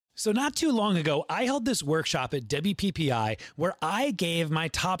So not too long ago, I held this workshop at WPPI where I gave my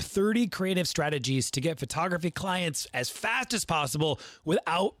top 30 creative strategies to get photography clients as fast as possible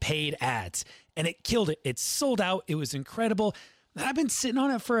without paid ads. And it killed it. It sold out. It was incredible. And I've been sitting on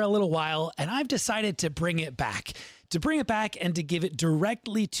it for a little while, and I've decided to bring it back. To bring it back and to give it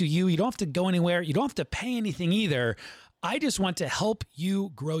directly to you. You don't have to go anywhere. You don't have to pay anything either. I just want to help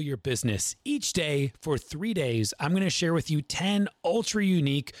you grow your business. Each day for 3 days, I'm going to share with you 10 ultra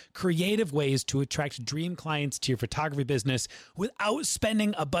unique, creative ways to attract dream clients to your photography business without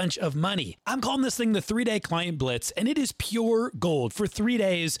spending a bunch of money. I'm calling this thing the 3-day client blitz, and it is pure gold. For 3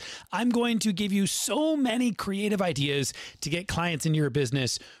 days, I'm going to give you so many creative ideas to get clients into your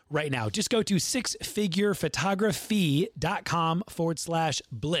business right now. Just go to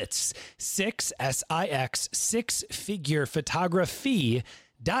sixfigurephotography.com/blitz. sixfigurephotography.com/blitz.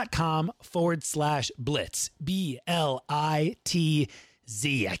 BLITZ.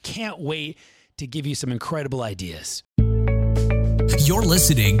 I can't wait to give you some incredible ideas. You're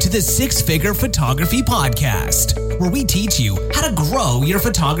listening to the Six Figure Photography Podcast, where we teach you how to grow your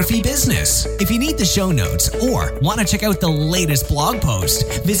photography business. If you need the show notes or want to check out the latest blog post,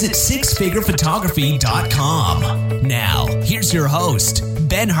 visit sixfigurephotography.com. Now, here's your host,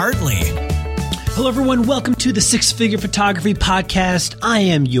 Ben Hartley. Hello, everyone. Welcome to the Six Figure Photography Podcast. I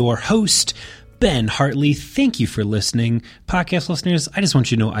am your host, Ben Hartley. Thank you for listening. Podcast listeners, I just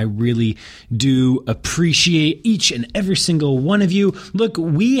want you to know I really do appreciate each and every single one of you. Look,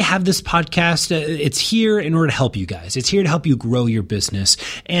 we have this podcast. It's here in order to help you guys. It's here to help you grow your business.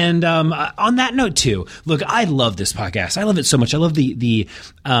 And on that note too, look, I love this podcast. I love it so much. I love the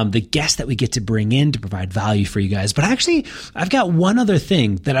guests that we get to bring in to provide value for you guys. But actually, I've got one other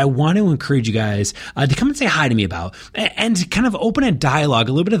thing that I want to encourage you guys to come and say hi to me about and to kind of open a dialogue,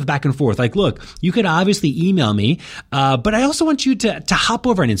 a little bit of back and forth. Like, look, you could obviously email me, but I also want you to hop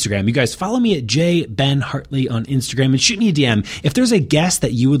over on Instagram. You guys follow me at jbenhartley on Instagram and shoot me a DM. If there's a guest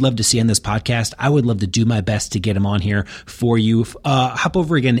that you would love to see on this podcast, I would love to do my best to get him on here for you. Hop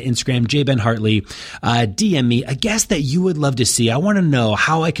over again to Instagram, jbenhartley. DM me a guest that you would love to see. I want to know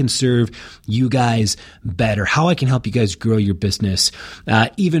how I can serve you guys better, how I can help you guys grow your business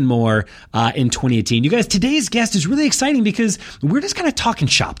even more in 2018. You guys, today's guest is really exciting because we're just kind of talking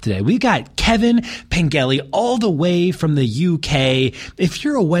shop today. We've got Kevin Pengelly all the way from the UK. If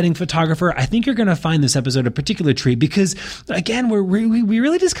you're a wedding photographer, I think you're going to find this episode a particular treat because, again, we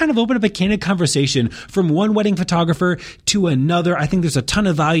really just kind of open up a candid conversation from one wedding photographer to another. I think there's a ton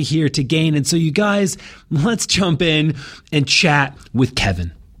of value here to gain. And so you guys, let's jump in and chat with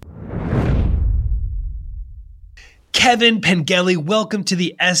Kevin. Kevin Pengelly, welcome to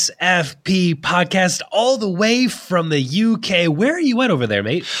the SFP podcast all the way from the UK. Where are you at over there,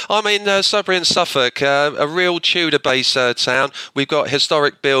 mate? I'm in Sudbury in Suffolk, a real Tudor-based town. We've got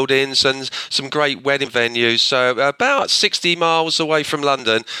historic buildings and some great wedding venues. So about 60 miles away from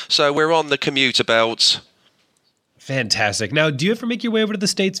London. So we're on the commuter belt. Fantastic. Now, do you ever make your way over to the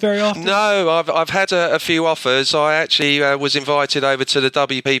States very often? No, I've had a few offers. I actually was invited over to the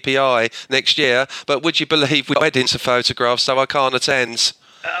WPPI next year, but would you believe we're weddings to photograph, so I can't attend.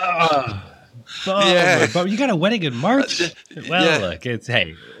 Yeah. But you got a wedding in March? Well, yeah. Look, it's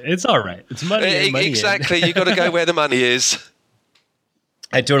all right. It's money in, money exactly. You got to go where the money is.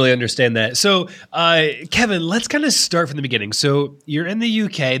 I totally understand that. So, Kevin, let's kind of start from the beginning. So, you're in the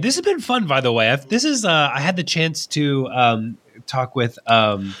UK. This has been fun, by the way. I had the chance to talk with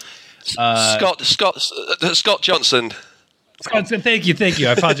Scott Johnson. Scott, thank you.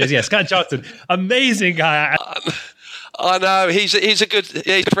 I apologize. Yeah, Scott Johnson, amazing guy. I know he's a good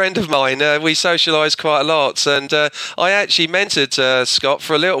friend of mine. We socialise quite a lot, and I actually mentored Scott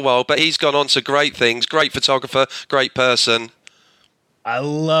for a little while, but he's gone on to great things. Great photographer, great person. I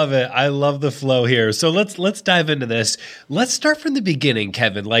love it. I love the flow here. So let's dive into this. Let's start from the beginning,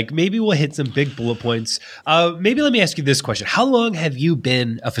 Kevin. Like maybe we'll hit some big bullet points. Maybe let me ask you this question. How long have you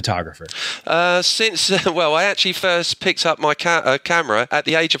been a photographer? Since I actually first picked up my camera at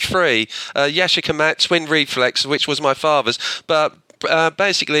the age of 3. Yashica Mat twin reflex, which was my father's, but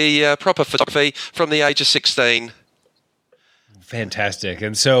basically proper photography from the age of 16. Fantastic.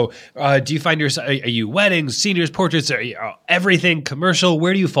 And so do you find yourself, are you weddings, seniors, portraits, everything commercial?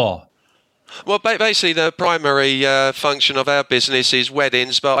 Where do you fall? Well, basically the primary function of our business is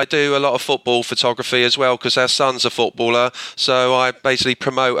weddings, but I do a lot of football photography as well because our son's a footballer. So I basically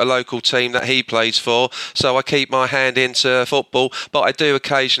promote a local team that he plays for. So I keep my hand into football, but I do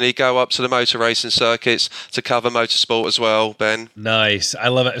occasionally go up to the motor racing circuits to cover motorsport as well, Ben. Nice. I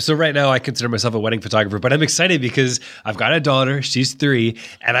love it. So right now I consider myself a wedding photographer, but I'm excited because I've got a daughter. She's 3,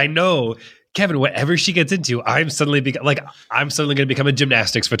 and I know Kevin, whatever she gets into, I'm suddenly going to become a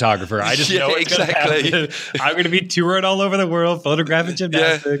gymnastics photographer. I just know it's exactly. Gonna happen. I'm going to be touring all over the world, photographing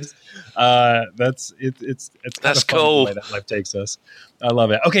gymnastics. That's kind of fun the way that life takes us. I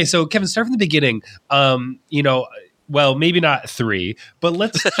love it. Okay, so Kevin, start from the beginning. Well, maybe not 3, but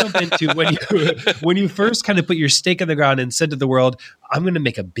let's jump into when you first kind of put your stake in the ground and said to the world, I'm going to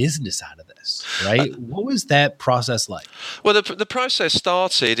make a business out of this, right? What was that process like? Well, the process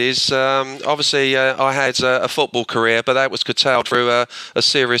started is obviously I had a football career, but that was curtailed through a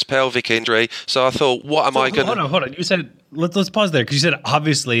serious pelvic injury. So I thought, what am I going to... Hold on. You said, let's pause there, because you said,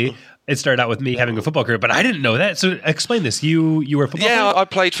 obviously... It started out with me having a football career, but I didn't know that. So explain this. You were a football player? Yeah, I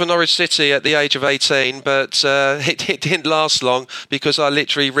played for Norwich City at the age of 18, but it didn't last long because I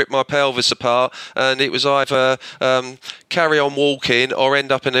literally ripped my pelvis apart, and it was either carry on walking or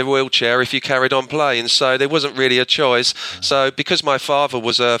end up in a wheelchair if you carried on playing. So there wasn't really a choice. So because my father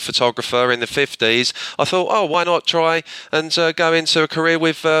was a photographer in the 50s, I thought, why not try and go into a career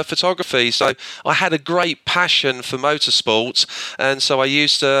with photography? So I had a great passion for motorsports, and so I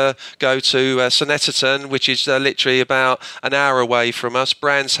used to go to Sonetterton, which is literally about an hour away from us,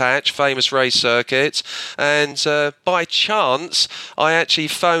 Brands Hatch, famous race circuit. And by chance, I actually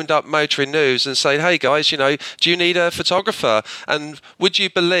phoned up Motoring News and said, hey guys, do you need a photographer? And would you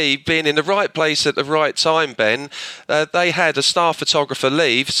believe, being in the right place at the right time, Ben, they had a staff photographer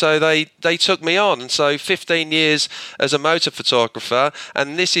leave, so they took me on. And so 15 years as a motor photographer,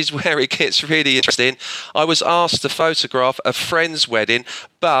 and this is where it gets really interesting. I was asked to photograph a friend's wedding,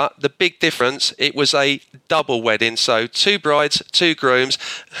 but the big difference, it was a double wedding. So 2 brides, 2 grooms.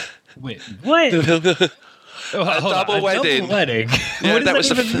 Wait, what? Double wedding. What does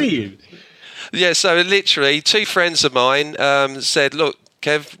that even mean? Yeah, so literally 2 friends of mine said, look,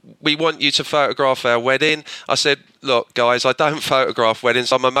 Kev, we want you to photograph our wedding. I said, look, guys, I don't photograph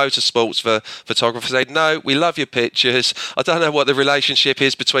weddings. I'm a motorsports photographer. They said, no, we love your pictures. I don't know what the relationship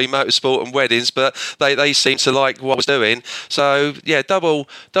is between motorsport and weddings, but they seem to like what I was doing. So, yeah, double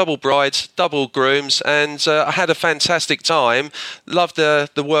brides, double grooms, and I had a fantastic time. Loved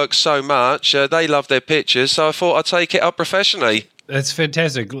the work so much. They loved their pictures, so I thought I'd take it up professionally. That's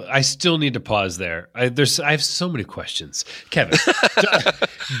fantastic. I still need to pause there. I have so many questions, Kevin.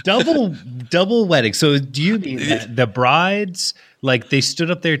 double wedding. So do you mean that the brides, like they stood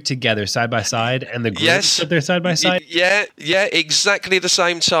up there together side by side, and the grooms stood there side by side? Yeah, exactly the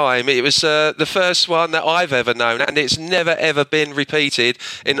same time. It was the first one that I've ever known, and it's never ever been repeated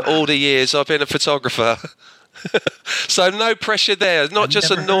in all the years I've been a photographer. So no pressure there. Not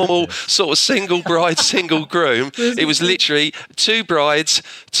just a normal sort of single bride, single groom. It was literally 2 brides,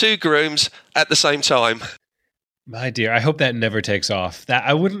 2 grooms at the same time. My dear, I hope that never takes off. That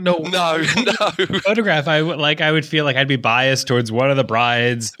I wouldn't know. No. Photograph. I would feel like I'd be biased towards one of the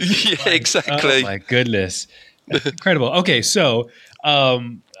brides. Yeah, exactly. Oh my goodness, that's incredible. Okay, so.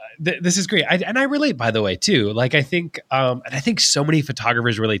 This is great. And I relate, by the way, too. Like, I think so many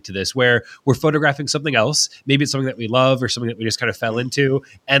photographers relate to this, where we're photographing something else. Maybe it's something that we love or something that we just kind of fell into.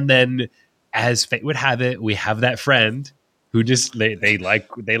 And then, as fate would have it, we have that friend who just, they like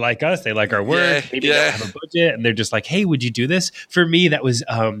us. They like our work. Maybe they don't have a budget. And they're just like, hey, would you do this? For me, that was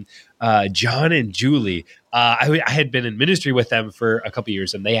John and Julie. I had been in ministry with them for a couple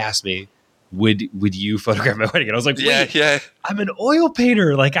years, and they asked me, would you photograph my wedding? And I was like, wait, I'm an oil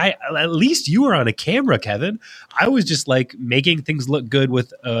painter. Like, at least you were on a camera, Kevin. I was just like making things look good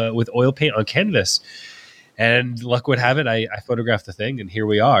with oil paint on canvas. And luck would have it, I photographed the thing, and here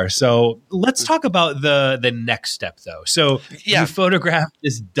we are. So let's talk about the next step, though. So you photographed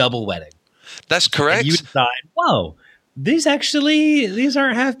this double wedding. That's correct. And you decide, whoa, these aren't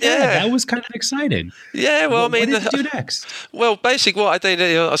half bad. Yeah. That was kind of exciting. Yeah, well, what did you do next? Well, basically what I did,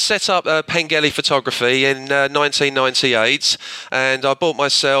 I set up Pengelly Photography in 1998, and I bought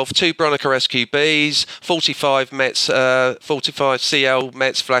myself 2 Bronica SQBs, 45 CL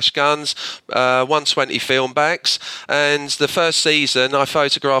Metz flash guns, 120 film backs, and the first season I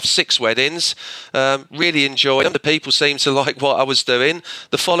photographed 6 weddings. Really enjoyed them. The people seemed to like what I was doing.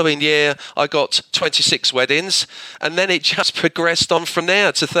 The following year I got 26 weddings, and then it just progressed on from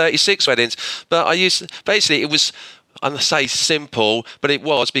there to 36 weddings. But it was, I say simple, but it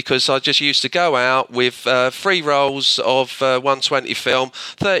was because I just used to go out with 3 rolls of 120 film,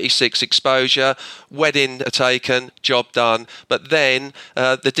 36 exposure, wedding taken, job done. But then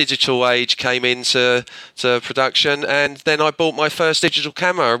the digital age came into production, and then I bought my first digital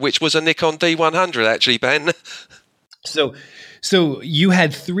camera, which was a Nikon D100, actually, Ben. So you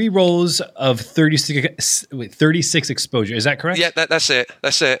had 3 rolls of 36 exposure. Is that correct? Yeah, that's it.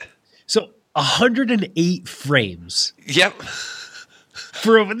 So 108 frames. Yep.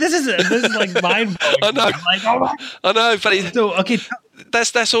 This is like mind blowing. I know. Like, oh my. I know, but So okay.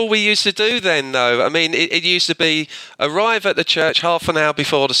 that's all we used to do then, though. I mean, it used to be arrive at the church half an hour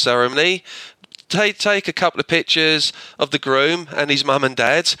before the ceremony, take a couple of pictures of the groom and his mum and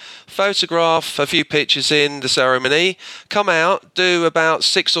dad, photograph a few pictures in the ceremony, come out, do about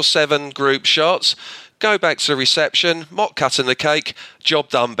 6 or 7 group shots, go back to the reception, mock cutting the cake, job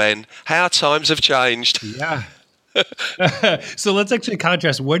done, Ben. How times have changed. Yeah. So let's actually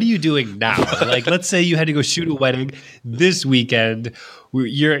contrast. What are you doing now? Like, let's say you had to go shoot a wedding this weekend. What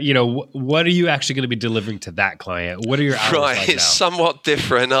are you actually going to be delivering to that client? What are your hours like now? It's somewhat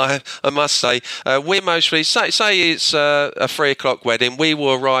different, I must say. We're mostly, say it's a 3:00 wedding, we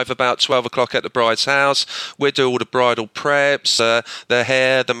will arrive about 12 o'clock at the bride's house. We'll do all the bridal preps, the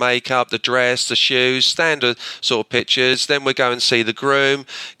hair, the makeup, the dress, the shoes, standard sort of pictures. Then we go and see the groom,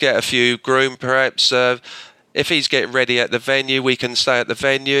 get a few groom preps. If he's getting ready at the venue, we can stay at the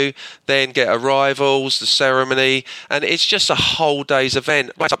venue, then get arrivals, the ceremony, and it's just a whole day's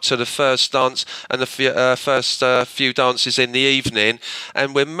event, right up to the first dance and the first few dances in the evening.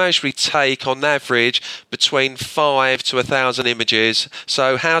 And we mostly take, on average, between 5 to 1,000 images.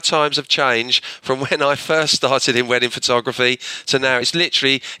 So how times have changed from when I first started in wedding photography to now. It's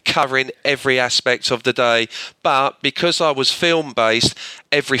literally covering every aspect of the day. But because I was film-based,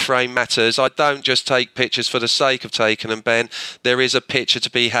 every frame matters. I don't just take pictures for the sake of taking them, Ben. There is a picture to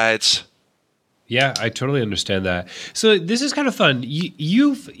be had. Yeah, I totally understand that. So this is kind of fun.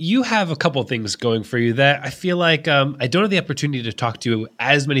 You have a couple of things going for you that I feel like I don't have the opportunity to talk to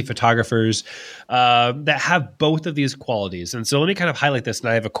as many photographers that have both of these qualities. And so let me kind of highlight this, and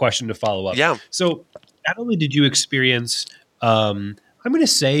I have a question to follow up. Yeah. So not only did you experience I'm going to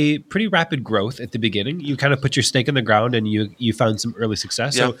say pretty rapid growth at the beginning. You kind of put your stake in the ground and you found some early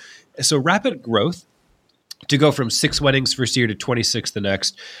success. Yeah. So rapid growth to go from 6 weddings first year to 26 the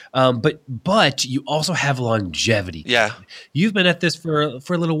next. But you also have longevity. Yeah. You've been at this for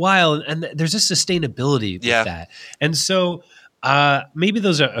a little while, and there's a sustainability with that. And so maybe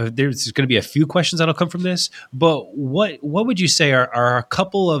there's going to be a few questions that'll come from this, but what would you say are a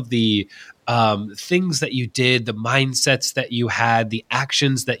couple of the things that you did, the mindsets that you had, the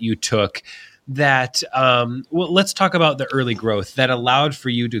actions that you took that, let's talk about the early growth that allowed for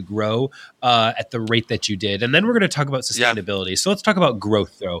you to grow at the rate that you did. And then we're going to talk about sustainability. Yeah. So let's talk about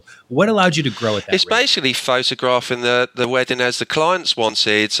growth, though. What allowed you to grow at that It's rate? basically photographing the wedding as the clients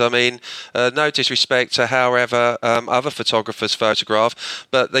wanted. I mean, no disrespect to however other photographers photograph,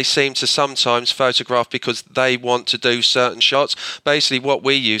 but they seem to sometimes photograph because they want to do certain shots. Basically, what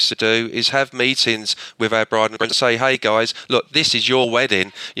we used to do is have meetings with our bride and groom and say, hey, guys, look, this is your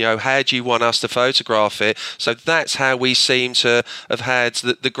wedding. How do you want us to photograph it? So that's how we seem to have had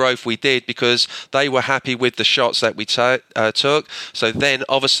the growth we did, because they were happy with the shots that we took. So then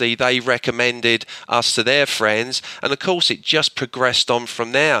obviously they recommended us to their friends, and of course it just progressed on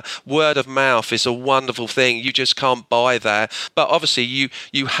from there. Word of mouth is a wonderful thing. You just can't buy that. But obviously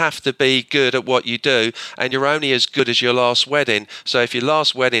you have to be good at what you do, and you're only as good as your last wedding. So if your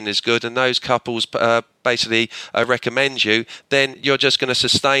last wedding is good and those couples basically recommend you, then you're just going to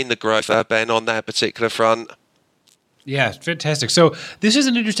sustain the growth, Ben, on that particular front. Yeah, fantastic. So this is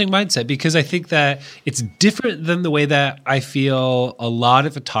an interesting mindset, because I think that it's different than the way that I feel a lot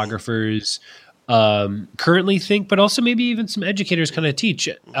of photographers currently think, but also maybe even some educators kind of teach.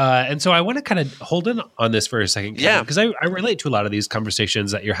 And so I want to kind of hold in on this for a second, Kevin, because I relate to a lot of these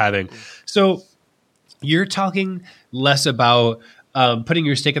conversations that you're having. So you're talking less about putting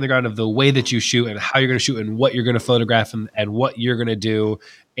your stake in the ground of the way that you shoot and how you're going to shoot and what you're going to photograph and what you're going to do.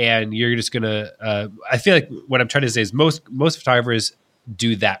 And you're just going to, I feel like what I'm trying to say is most photographers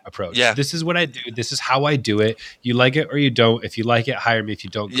do that approach. Yeah. This is what I do. This is how I do it. You like it or you don't. If you like it, hire me. If you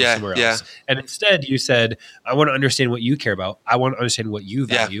don't, go somewhere else. And instead you said, I want to understand what you care about. I want to understand what you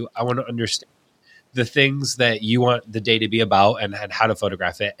value. I want to understand the things that you want the day to be about and how to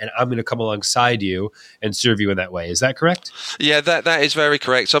photograph it. And I'm going to come alongside you and serve you in that way. Is that correct? Yeah, that is very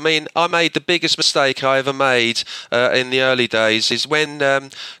correct. I mean, I made the biggest mistake I ever made in the early days is when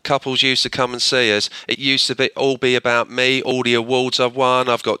couples used to come and see us. It used to all be about me, all the awards I've won.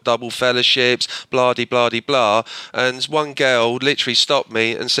 I've got double fellowships, blah, de, blah, de, blah. And one girl literally stopped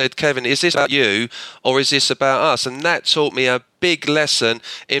me and said, Kevin, is this about you or is this about us? And that taught me a big lesson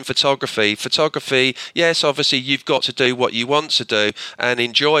in photography. Photography, yes, obviously you've got to do what you want to do and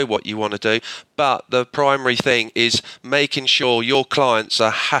enjoy what you want to do, but the primary thing is making sure your clients are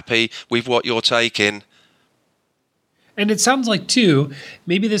happy with what you're taking. And it sounds like, too,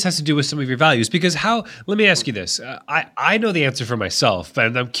 maybe this has to do with some of your values. Because let me ask you this. I know the answer for myself,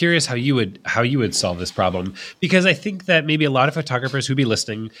 and I'm curious how you would solve this problem. Because I think that maybe a lot of photographers who'd be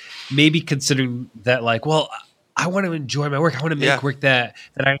listening may be considering that, like, well, I want to enjoy my work. I want to make work that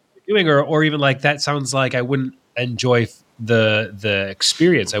I'm doing. Or even like, that sounds like I wouldn't enjoy the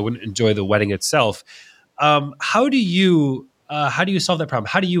experience. I wouldn't enjoy the wedding itself. How do you solve that problem?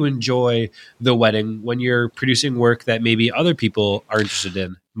 How do you enjoy the wedding when you're producing work that maybe other people are interested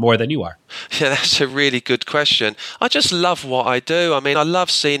in more than you are? Yeah, that's a really good question. I just love what I do. I mean, I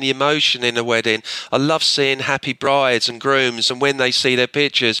love seeing the emotion in a wedding. I love seeing happy brides and grooms, and when they see their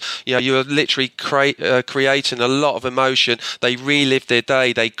pictures, you're literally creating a lot of emotion. They relive their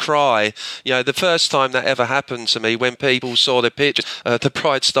day. They cry. The first time that ever happened to me, when people saw the pictures, the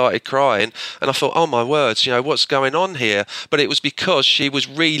bride started crying, and I thought, oh my words, what's going on here? But it was because she was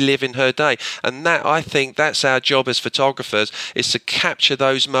reliving her day, and I think that's our job as photographers, is to capture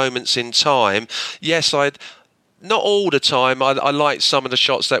those moments in time. Yes, not all the time. I like some of the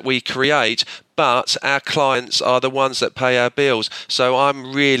shots that we create, but our clients are the ones that pay our bills. So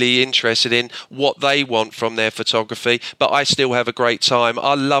I'm really interested in what they want from their photography, but I still have a great time.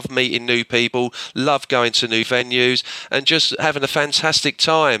 I love meeting new people, love going to new venues, and just having a fantastic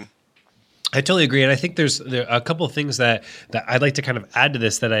time. I totally agree, and I think there are a couple of things that I'd like to kind of add to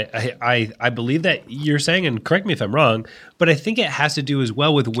this that I believe that you're saying, and correct me if I'm wrong, but I think it has to do as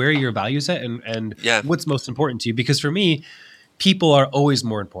well with where your values at and what's most important to you. Because for me, people are always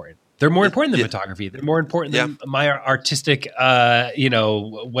more important. They're more important than photography. They're more important than my artistic,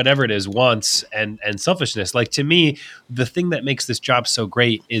 whatever it is, wants and selfishness. Like, to me, the thing that makes this job so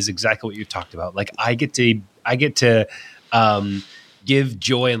great is exactly what you talked about. Like, I get to give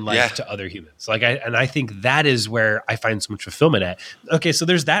joy and life to other humans. I think that is where I find so much fulfillment at. Okay, so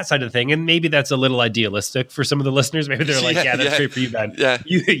there's that side of the thing, and maybe that's a little idealistic for some of the listeners. Maybe they're like, that's great for you, Ben. Yeah.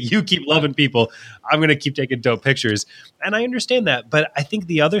 You keep loving people. I'm going to keep taking dope pictures. And I understand that. But I think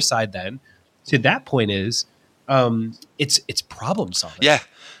the other side then, to that point, is it's problem solving. Yeah.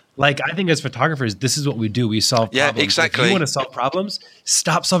 Like, I think as photographers, this is what we do. We solve problems. Yeah, exactly. If you want to solve problems,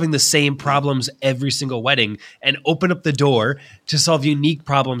 stop solving the same problems every single wedding and open up the door to solve unique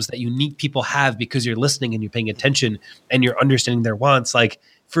problems that unique people have, because you're listening and you're paying attention and you're understanding their wants. Like,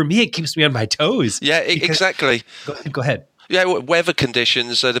 for me, it keeps me on my toes. Yeah, exactly. Go ahead. Yeah, weather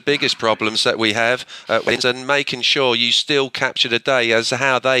conditions are the biggest problems that we have, and making sure you still capture the day as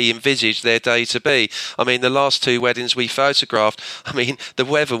how they envisage their day to be. I mean, the last two weddings we photographed, I mean, the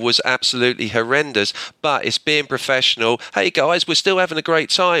weather was absolutely horrendous, but it's being professional. Hey guys, we're still having a great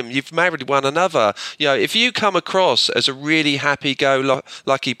time. You've married one another. If you come across as a really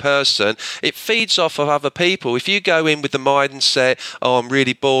happy-go-lucky person, it feeds off of other people. If you go in with the mindset, oh, I'm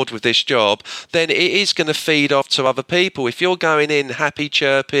really bored with this job, then it is going to feed off to other people. If you're going in happy,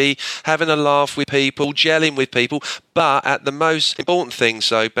 chirpy, having a laugh with people, gelling with people, but at the most important thing,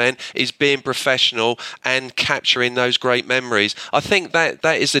 so Ben, is being professional and capturing those great memories. I think that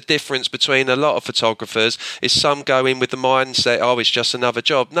is the difference between a lot of photographers. Is some go in with the mindset, oh, it's just another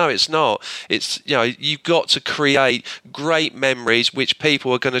job. No, it's not. It's, you've got to create great memories which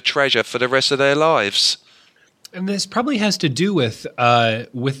people are going to treasure for the rest of their lives. And this probably has to do with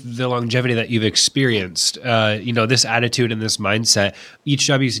the longevity that you've experienced. This attitude and this mindset. Each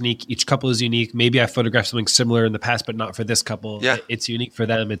job is unique. Each couple is unique. Maybe I photographed something similar in the past, but not for this couple. Yeah. It's unique for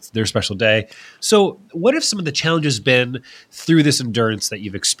them. It's their special day. So what have some of the challenges been through this endurance that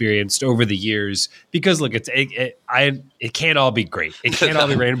you've experienced over the years? Because look, it can't all be great. It can't all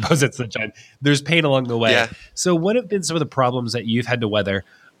be rainbows and sunshine. There's pain along the way. Yeah. So what have been some of the problems that you've had to weather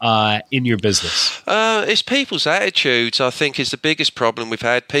in your business? It's people's attitudes, I think, is the biggest problem we've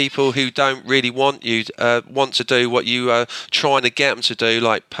had. People who don't really want to do what you are trying to get them to do,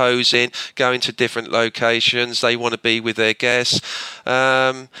 like posing, going to different locations. They want to be with their guests.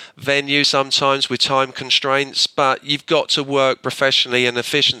 Venues sometimes with time constraints, but you've got to work professionally and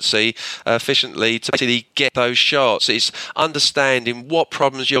efficiently to actually get those shots. It's understanding what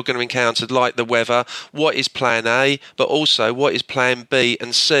problems you're going to encounter, like the weather, what is plan A, but also what is plan B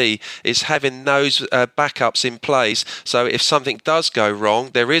and C. Is having those backups in place, so if something does go wrong,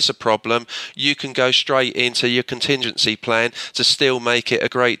 there is a problem, you can go straight into your contingency plan to still make it a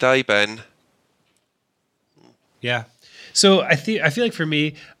great day, Ben. Yeah. So I feel like for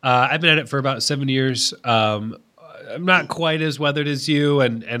me, I've been at it for about 7 years. I'm not quite as weathered as you,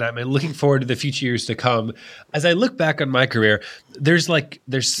 and I'm looking forward to the future years to come. As I look back on my career, there's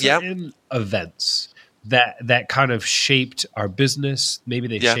certain events that kind of shaped our business. Maybe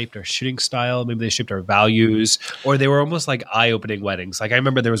they shaped our shooting style. Maybe they shaped our values, or they were almost like eye-opening weddings. Like I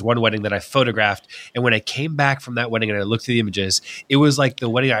remember there was one wedding that I photographed, and when I came back from that wedding and I looked through the images, it was like the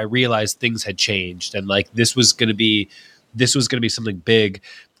wedding I realized things had changed, and like this was going to be something big.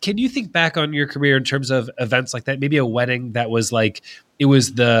 Can you think back on your career in terms of events like that? Maybe a wedding that was like it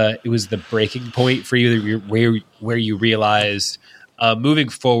was the breaking point for you, where you realized moving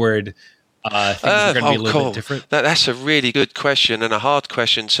forward, things are going to be a little bit different? That's a really good question and a hard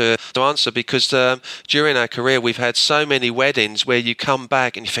question to answer, because during our career we've had so many weddings where you come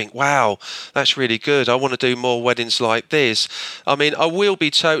back and you think, wow, that's really good. I want to do more weddings like this. I mean, I will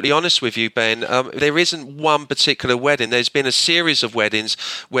be totally honest with you, Ben. There isn't one particular wedding. There's been a series of weddings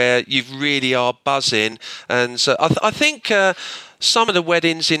where you really are buzzing. And I think... some of the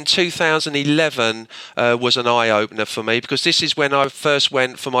weddings in 2011 was an eye-opener for me, because this is when I first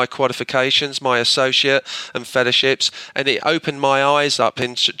went for my qualifications, my associate and fellowships, and it opened my eyes up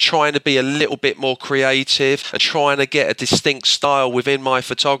in trying to be a little bit more creative and trying to get a distinct style within my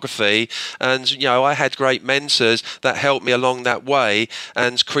photography. And, you know, I had great mentors that helped me along that way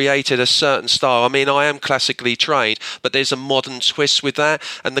and created a certain style. I mean, I am classically trained, but there's a modern twist with that,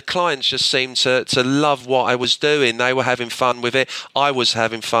 and the clients just seemed to love what I was doing. They were having fun with it. I was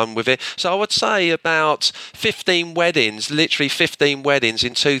having fun with it. So I would say about 15 weddings, literally 15 weddings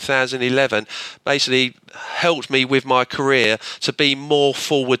in 2011, basically helped me with my career to be more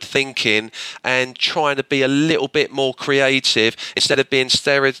forward thinking and trying to be a little bit more creative instead of being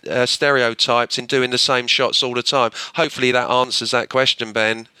stereotyped in doing the same shots all the time. Hopefully that answers that question,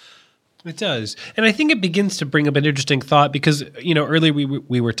 Ben. It does. And I think it begins to bring up an interesting thought, because, you know, earlier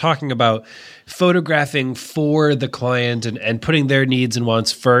we were talking about photographing for the client and putting their needs and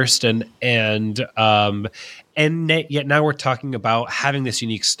wants first. And yet now we're talking about having this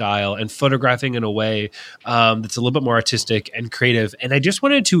unique style and photographing in a way that's a little bit more artistic and creative. And I just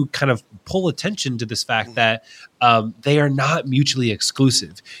wanted to kind of pull attention to this fact that they are not mutually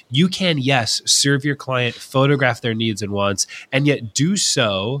exclusive. You can, yes, serve your client, photograph their needs and wants, and yet do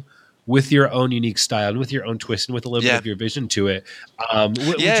so with your own unique style and with your own twist and with a little bit of your vision to it.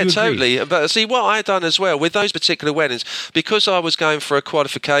 Totally. But see, what I done as well with those particular weddings, because I was going for a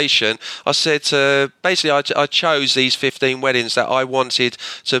qualification, I said basically I chose these 15 weddings that I wanted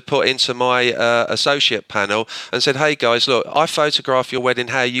to put into my associate panel and said, hey guys, look, I photograph your wedding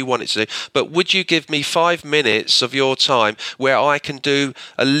how you want it to do, but would you give me 5 minutes of your time where I can do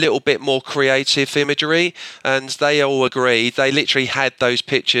a little bit more creative imagery? And they all agreed. They literally had those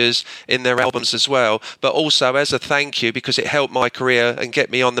pictures in their albums as well, but also as a thank you, because it helped my career and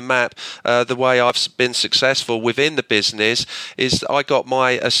get me on the map the way I've been successful within the business, is I got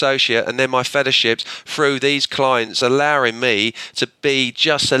my associate and then my fellowships through these clients, allowing me to be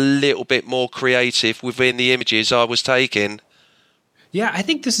just a little bit more creative within the images I was taking. Yeah, I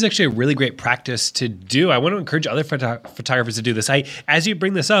think this is actually a really great practice to do. I want to encourage other photographers to do this. As you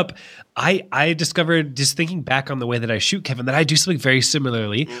bring this up, I discovered, just thinking back on the way that I shoot, Kevin, that I do something very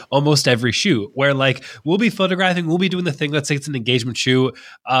similarly almost every shoot, where like we'll be photographing, we'll be doing the thing, let's say it's an engagement shoot,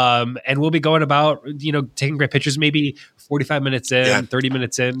 and we'll be going about, you know, taking great pictures, maybe 45 minutes in, 30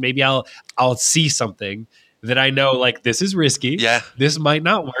 minutes in, maybe I'll see something that I know, like, this is risky. Yeah. This might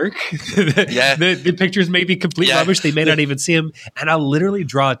not work. The pictures may be complete rubbish. They may not even see them. And I'll literally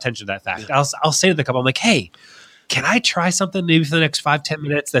draw attention to that fact. I'll say to the couple, I'm like, hey, can I try something maybe for the next 5-10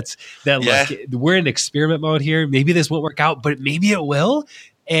 minutes? Like, we're in experiment mode here. Maybe this won't work out, but maybe it will.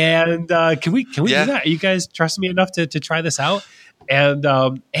 And can we do that? Are you guys trusting me enough to try this out? And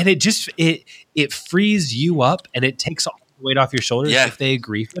it just it frees you up, and it takes all the weight off your shoulders if they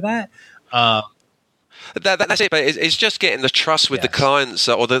agree for that. That's it, but it's just getting the trust with the clients,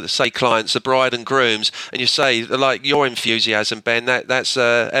 or the bride and grooms, and you say, like, your enthusiasm, Ben, that's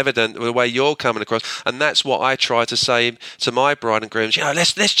evident the way you're coming across, and that's what I try to say to my bride and grooms. You know,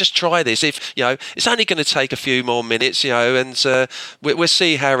 let's just try this. If, you know, it's only going to take a few more minutes, you know, and we'll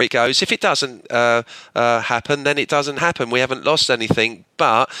see how it goes. If it doesn't happen, then it doesn't happen. We haven't lost anything,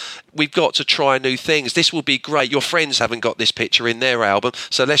 but we've got to try new things. This will be great. Your friends haven't got this picture in their album,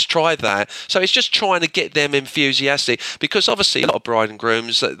 so let's try that. So it's just trying to get them enthusiastic, because obviously a lot of bride and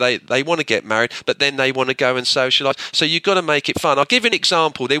grooms, they want to get married, but then they want to go and socialise. So you've got to make it fun. I'll give you an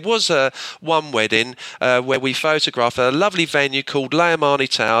example. There was one wedding where we photographed a lovely venue called Laomani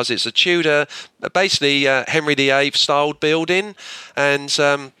Towers. It's a Tudor, basically Henry VIII styled building, and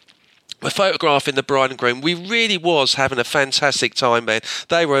we're photographing the bride and groom. We really was having a fantastic time, man.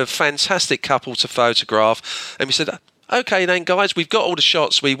 They were a fantastic couple to photograph. And we said, okay then, guys, we've got all the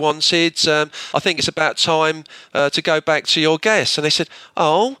shots we wanted. I think it's about time to go back to your guests. And they said,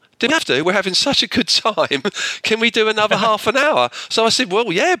 oh, do we have to? We're having such a good time. Can we do another half an hour? So I said,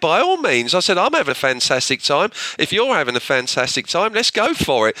 well, yeah, by all means. I said, I'm having a fantastic time. If you're having a fantastic time, let's go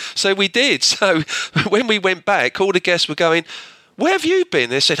for it. So we did. So when we went back, all the guests were going, where have you been?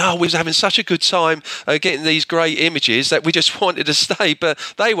 They said, oh, we was having such a good time getting these great images that we just wanted to stay. But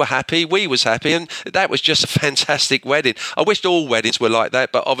they were happy, we was happy, and that was just a fantastic wedding. I wished all weddings were like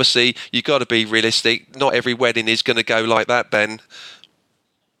that, but obviously you've got to be realistic. Not every wedding is going to go like that, Ben.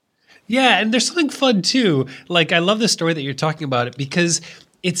 Yeah, and there's something fun too. Like, I love the story that you're talking about it, because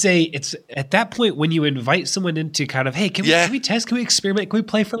it's at that point when you invite someone into kind of, hey, can we test? Can we experiment? Can we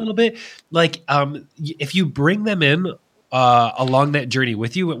play for a little bit? Like, if you bring them in along that journey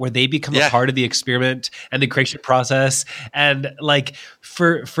with you, where they become a part of the experiment and the creation process, and like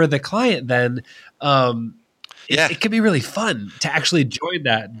for the client, then it can be really fun to actually join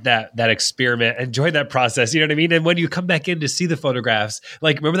that experiment and join that process. You know what I mean? And when you come back in to see the photographs,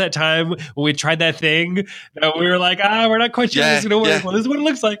 like, remember that time when we tried that thing that we were like, we're not quite sure this is going to work. Well, this is what it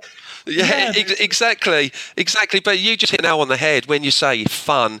looks like. Yeah, exactly. But you just hit the nail on the head when you say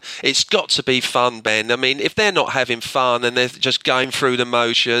fun. It's got to be fun, Ben. I mean, if they're not having fun and they're just going through the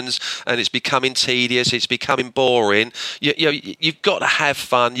motions and it's becoming tedious, it's becoming boring, you've got to have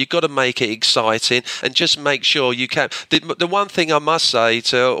fun. You've got to make it exciting, and just make sure you can. The one thing I must say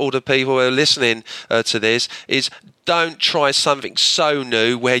to all the people who are listening to this is, don't try something so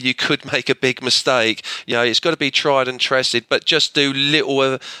new where you could make a big mistake. It's got to be tried and trusted, but just do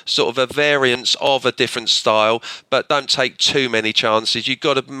little sort of a variance of a different style, but don't take too many chances. You've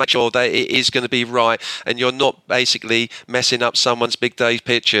got to make sure that it is going to be right and you're not basically messing up someone's big day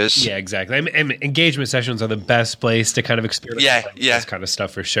pictures. Yeah, exactly. And engagement sessions are the best place to kind of experiment with this kind of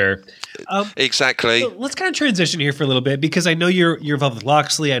stuff, for sure. Exactly. So let's kind of transition here for a little bit, because I know you're involved with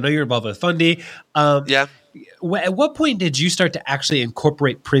Loxley. I know you're involved with Fundy. At what point did you start to actually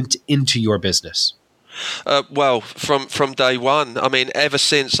incorporate print into your business? Well, from day one. I mean, ever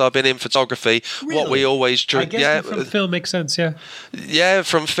since I've been in photography, what we always I guess from film makes sense, Yeah,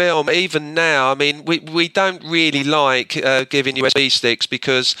 from film. Even now, I mean, we don't really like giving USB sticks,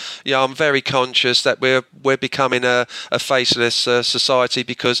 because I'm very conscious that we're becoming a faceless society,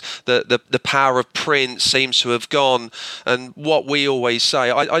 because the power of print seems to have gone. And what we always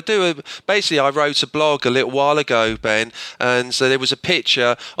say, I wrote a blog a little while ago, Ben, and so there was a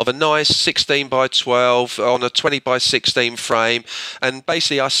picture of a nice 16 by 12 on a 20 by 16 frame, and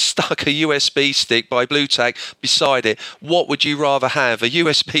basically I stuck a USB stick by Blue Tack beside it. What would you rather have, a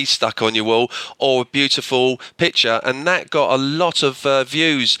USB stuck on your wall or a beautiful picture? And that got a lot of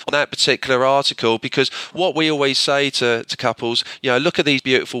views on that particular article, because what we always say to couples, look at these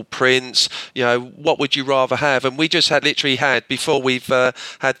beautiful prints, what would you rather have? And we just literally had, before we've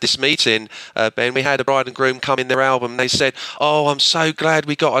had this meeting, Ben, we had a bride and groom come in their album. They said, oh, I'm so glad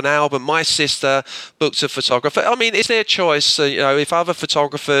we got an album. My sister booked a photographer. I mean, it's their choice. If other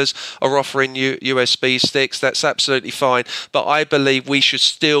photographers are offering you USB sticks, that's absolutely fine. But I believe we should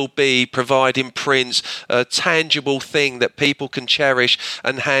still be providing prints, a tangible thing that people can cherish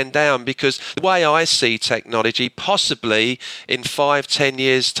and hand down. Because the way I see technology, possibly in 5-10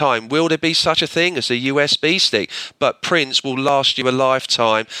 years' time, will there be such a thing as a USB stick? But prints will last you a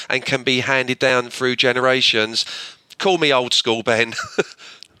lifetime and can be handed down through generations. Call me old school, Ben.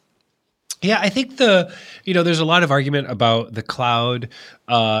 Yeah, I think there's a lot of argument about the cloud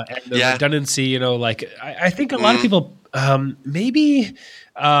and the redundancy. I think a lot of people, maybe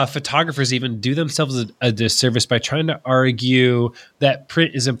photographers, even do themselves a disservice by trying to argue that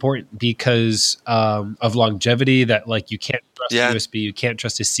print is important because of longevity. That, like, you can't trust USB, you can't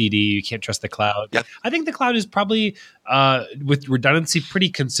trust a CD, you can't trust the cloud. Yeah. I think the cloud is probably with redundancy pretty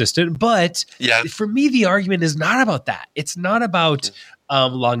consistent. But for me, the argument is not about that. It's not about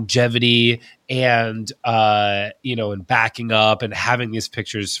longevity and and backing up and having these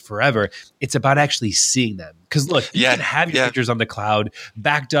pictures forever. It's about actually seeing them. Because look, you can have your pictures on the cloud,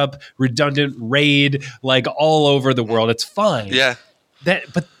 backed up, redundant, RAID, like all over the world. It's fine. Yeah.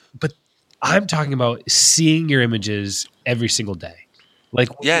 But I'm talking about seeing your images every single day. Like,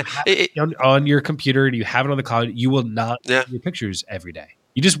 you have it on your computer and you have it on the cloud, you will not see your pictures every day.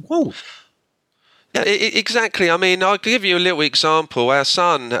 You just won't. Yeah, exactly. I mean, I'll give you a little example. Our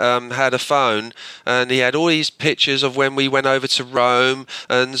son had a phone, and he had all these pictures of when we went over to Rome,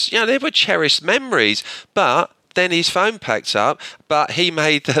 and they were cherished memories. But then his phone packed up, but he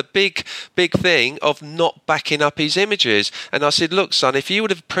made the big thing of not backing up his images. And I said, look, son, if you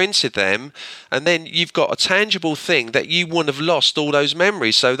would have printed them, and then you've got a tangible thing that you wouldn't have lost all those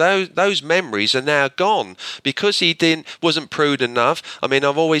memories. So those memories are now gone because he wasn't prudent enough. I mean,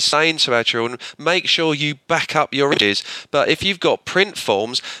 I'm always saying to our children, make sure you back up your images. But if you've got print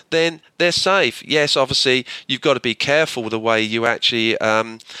forms, then they're safe. Yes, obviously, you've got to be careful the way you actually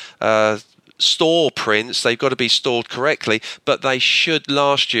store prints. They've got to be stored correctly, but they should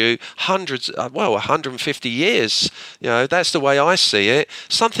last you 150 years. That's the way I see it.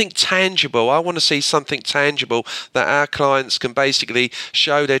 Something tangible. I want to see something tangible that our clients can basically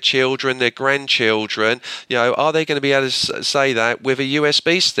show their children, their grandchildren. Are they going to be able to say that with a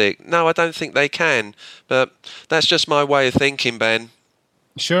USB stick? No, I don't think they can, but that's just my way of thinking, Ben.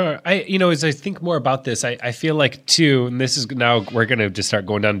 Sure. As I think more about this, I feel like too, and this is now we're going to just start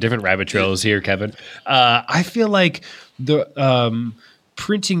going down different rabbit trails here, Kevin. I feel like the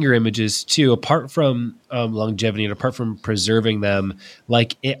printing your images too, apart from longevity and apart from preserving them,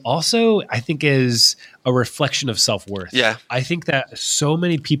 like it also, I think, is a reflection of self-worth. Yeah. I think that so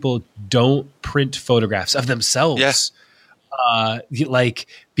many people don't print photographs of themselves. Yeah.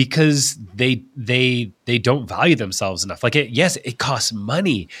 Because they don't value themselves enough. It costs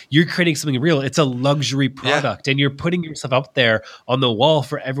money. You're creating something real. It's a luxury product, and you're putting yourself out there on the wall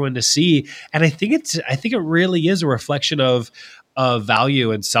for everyone to see. And I think it really is a reflection of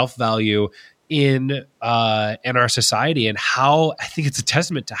value and self-value in our society, and how I think it's a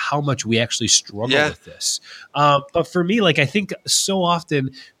testament to how much we actually struggle with this. But for me, I think so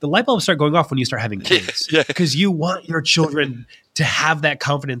often the light bulbs start going off when you start having kids, because you want your children to have that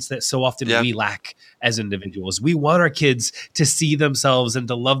confidence that so often we lack as individuals. We want our kids to see themselves and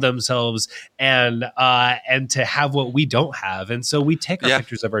to love themselves and to have what we don't have. And so we take our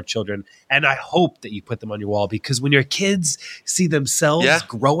pictures of our children, and I hope that you put them on your wall, because when your kids see themselves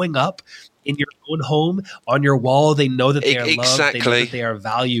growing up in your own home on your wall, they know that they are loved, they know that they are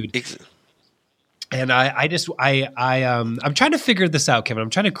valued. And I'm trying to figure this out, Kevin. I'm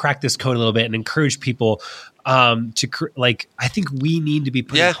trying to crack this code a little bit and encourage people I think we need to be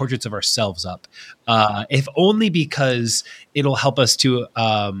putting portraits of ourselves up, if only because it'll help us to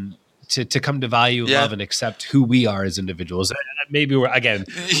come to value, love, and accept who we are as individuals. Maybe we're going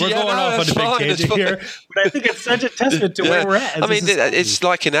off on a big tangent here, but I think it's such a testament to where we're at. It's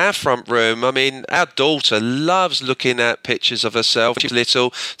like in our front room. I mean, our daughter loves looking at pictures of herself when she was little,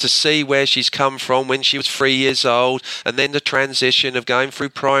 to see where she's come from when she was 3 years old, and then the transition of going through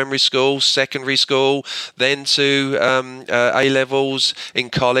primary school, secondary school, then to A-levels in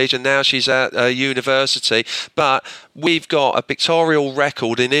college, and now she's at university. But we've got a pictorial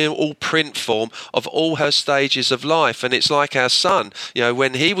record in all print form of all her stages of life, and it's like our son.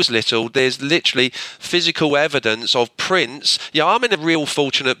 When he was little, there's literally physical evidence of prints. I'm in a real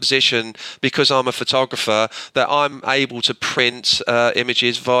fortunate position because I'm a photographer, that I'm able to print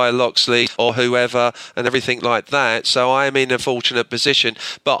images via Loxley or whoever and everything like that. So I am in a fortunate position,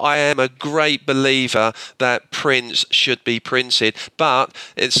 but I am a great believer that prints should be printed. But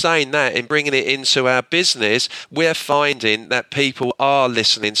in saying that, in bringing it into our business, we're finding that people are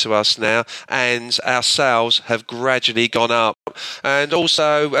listening to us now, and our sales have gradually gone up. And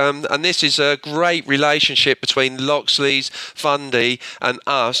also, and this is a great relationship between Loxley's Fundy and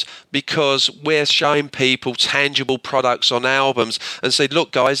us, because we're showing people tangible products on albums and say,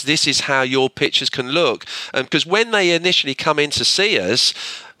 look guys, this is how your pictures can look. And because when they initially come in to see us,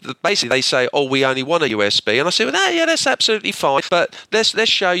 basically they say, oh, we only want a USB. And I say, well, yeah, that's absolutely fine, but let's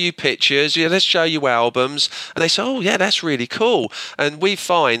show you pictures, let's show you albums. And they say, oh yeah, that's really cool. And we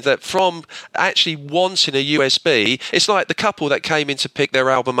find that from actually wanting a USB, it's like the couple that came in to pick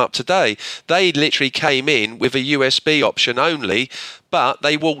their album up today. They literally came in with a USB option only, but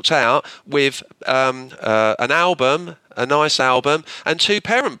they walked out with an album, a nice album, and 2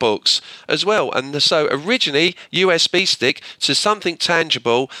 parent books as well. And so originally USB stick to something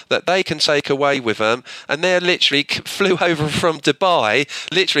tangible that they can take away with them, and they literally flew over from Dubai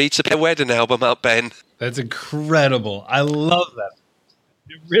literally to their wedding album up, Ben. That's incredible. I love that.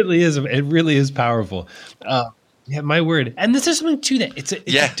 It really is. It really is powerful. Yeah, my word. And this is something too that it's a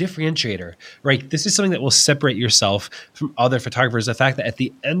differentiator, right? This is something that will separate yourself from other photographers. The fact that at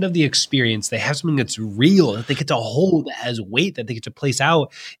the end of the experience, they have something that's real, that they get to hold, that has weight, that they get to place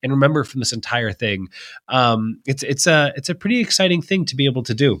out and remember from this entire thing. It's a pretty exciting thing to be able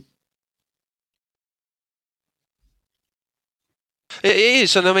to do. It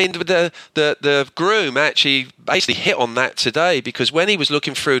is, and I mean the groom actually basically hit on that today, because when he was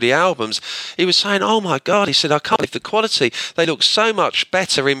looking through the albums, he was saying, "Oh my God," he said, "I can't believe the quality. They look so much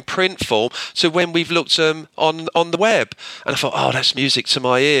better in print form to when we've looked on the web." And I thought, "Oh, that's music to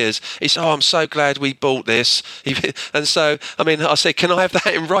my ears." He said, "Oh, I'm so glad we bought this." And so, I mean, I said, "Can I have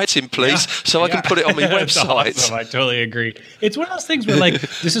that in writing, please, so I can put it on my website?" Awesome. I totally agree. It's one of those things where, like,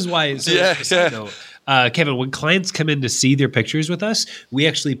 this is why. Kevin, when clients come in to see their pictures with us, we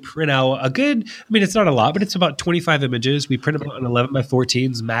actually print out a good, I mean, it's not a lot, but it's about 25 images. We print them out in 11 by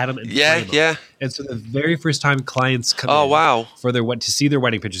 14s, mat them, and frame them. And so the very first time clients come in for to see their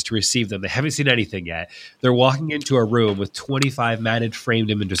wedding pictures, to receive them, they haven't seen anything yet. They're walking into a room with 25 matted framed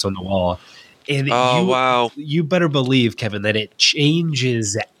images on the wall. And you better believe, Kevin, that it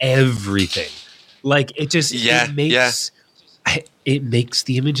changes everything. Like, it just it makes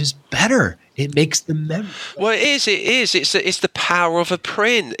the images better. It makes the memory. Well, it is. It's the power of a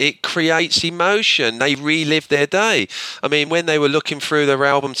print. It creates emotion. They relive their day. I mean, when they were looking through their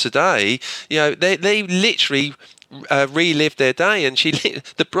album today, they literally relived their day, and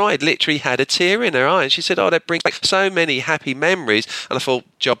the bride literally had a tear in her eye, and she said, "Oh, that brings back so many happy memories." And I thought,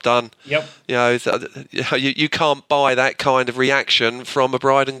 job done. Yep. You can't buy that kind of reaction from a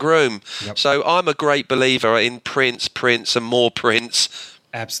bride and groom. Yep. So I'm a great believer in prints, and more prints.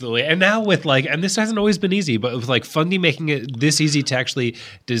 Absolutely. And now with and this hasn't always been easy, but with Fundy making it this easy to actually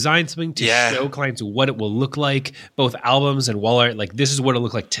design something to show clients what it will look like, both albums and wall art, this is what it'll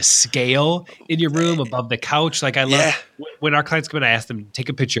look like to scale in your room above the couch. I love when our clients come in, I ask them, take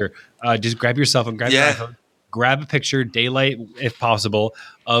a picture, just grab your cell phone, grab your iPhone, grab a picture, daylight if possible,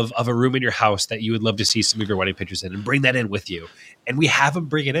 of a room in your house that you would love to see some of your wedding pictures in, and bring that in with you. And we have them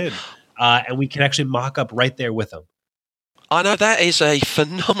bring it in, and we can actually mock up right there with them. I know that is a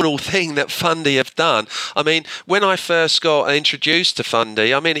phenomenal thing that Fundy have done. I mean, when I first got introduced to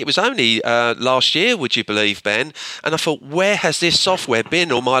Fundy, I mean, it was only last year, would you believe, Ben? And I thought, where has this software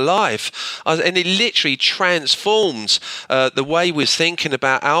been all my life? And it literally transforms the way we're thinking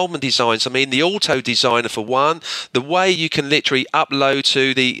about album designs. I mean, the auto designer for one, the way you can literally upload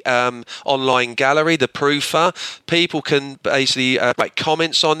to the online gallery, the proofer. People can basically make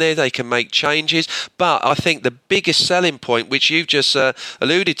comments on there. They can make changes. But I think the biggest selling point, which you've just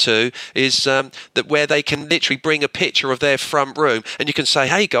alluded to, is that where they can literally bring a picture of their front room, and you can say,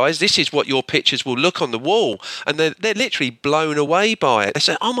 "Hey guys, this is what your pictures will look on the wall," and they're literally blown away by it. They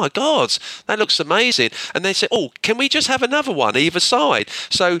say, "Oh my God, that looks amazing," and they say, "Oh, can we just have another one either side?"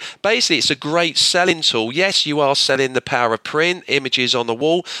 So basically, it's a great selling tool. Yes, you are selling the power of print, images on the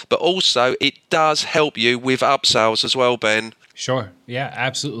wall, but also it does help you with upsells as well, Ben. Sure. Yeah,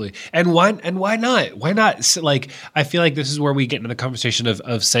 absolutely. And why not? Why not? I feel like this is where we get into the conversation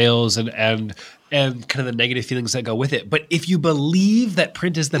of sales and kind of the negative feelings that go with it. But if you believe that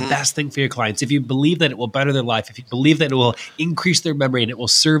print is the best thing for your clients, if you believe that it will better their life, if you believe that it will increase their memory and it will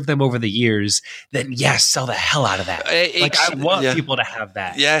serve them over the years, then yes, sell the hell out of that. I want people to have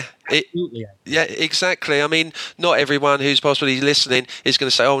that. Yeah. Exactly. I mean, not everyone who's possibly listening is going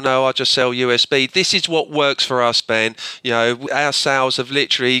to say, "Oh no, I just sell USB." This is what works for us, Ben. Our sales have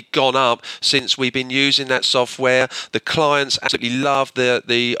literally gone up since we've been using that software. The clients absolutely love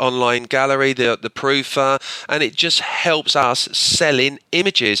the online gallery, the proofer, and it just helps us selling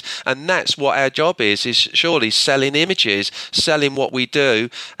images. And that's what our job is surely selling images, selling what we do,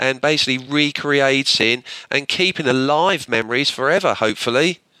 and basically recreating and keeping alive memories forever,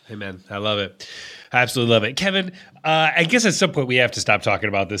 hopefully. Amen. I love it. I absolutely love it. Kevin, I guess at some point we have to stop talking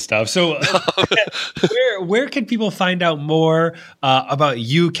about this stuff. So where can people find out more about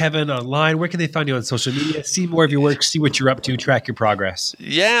you, Kevin, online? Where can they find you on social media? See more of your work, see what you're up to, track your progress.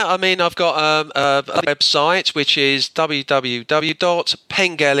 Yeah, I mean, I've got a website, which is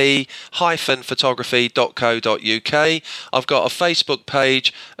www.pengelly-photography.co.uk. I've got a Facebook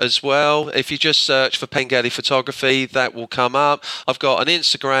page as well. If you just search for Pengelly Photography, that will come up. I've got an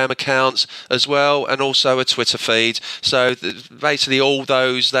Instagram account as well, and also a Twitter feed. So basically all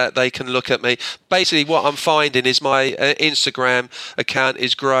those that they can look at me. Basically what I'm finding is my Instagram account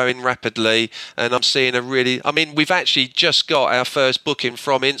is growing rapidly, and I'm seeing we've actually just got our first booking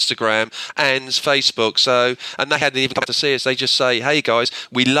from Instagram and Facebook. So, and they hadn't even come to see us. They just say, "Hey guys,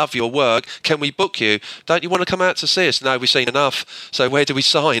 we love your work. Can we book you? Don't you want to come out to see us?" "No, we've seen enough. So where do we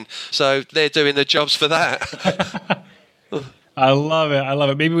sign?" So they're doing the jobs for that. I love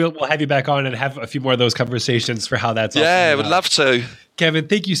it. Maybe we'll have you back on and have a few more of those conversations for how that's all. Yeah, I would love to. Kevin,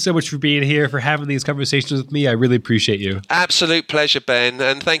 thank you so much for being here, for having these conversations with me. I really appreciate you. Absolute pleasure, Ben.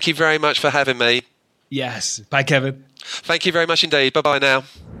 And thank you very much for having me. Yes. Bye, Kevin. Thank you very much indeed. Bye-bye now.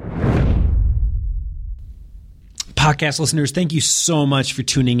 Podcast listeners, thank you so much for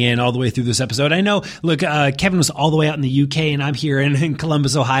tuning in all the way through this episode. I know, look, Kevin was all the way out in the UK and I'm here in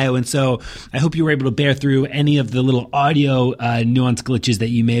Columbus, Ohio. And so I hope you were able to bear through any of the little audio nuance glitches that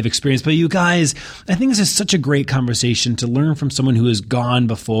you may have experienced. But you guys, I think this is such a great conversation to learn from someone who has gone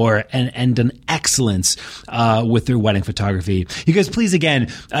before and done excellence with their wedding photography. You guys, please,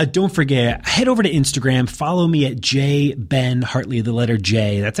 again, don't forget, head over to Instagram, follow me at JBenHartley, the letter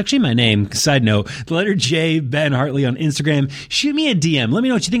J. That's actually my name. Side note, the letter J, Ben Hartley on Instagram. Shoot me a DM. Let me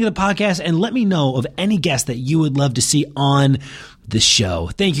know what you think of the podcast and let me know of any guests that you would love to see on the show.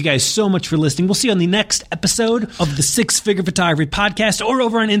 Thank you guys so much for listening. We'll see you on the next episode of the Six Figure Photography Podcast or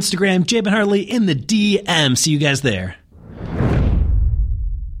over on Instagram, JBenHartley in the DM. See you guys there.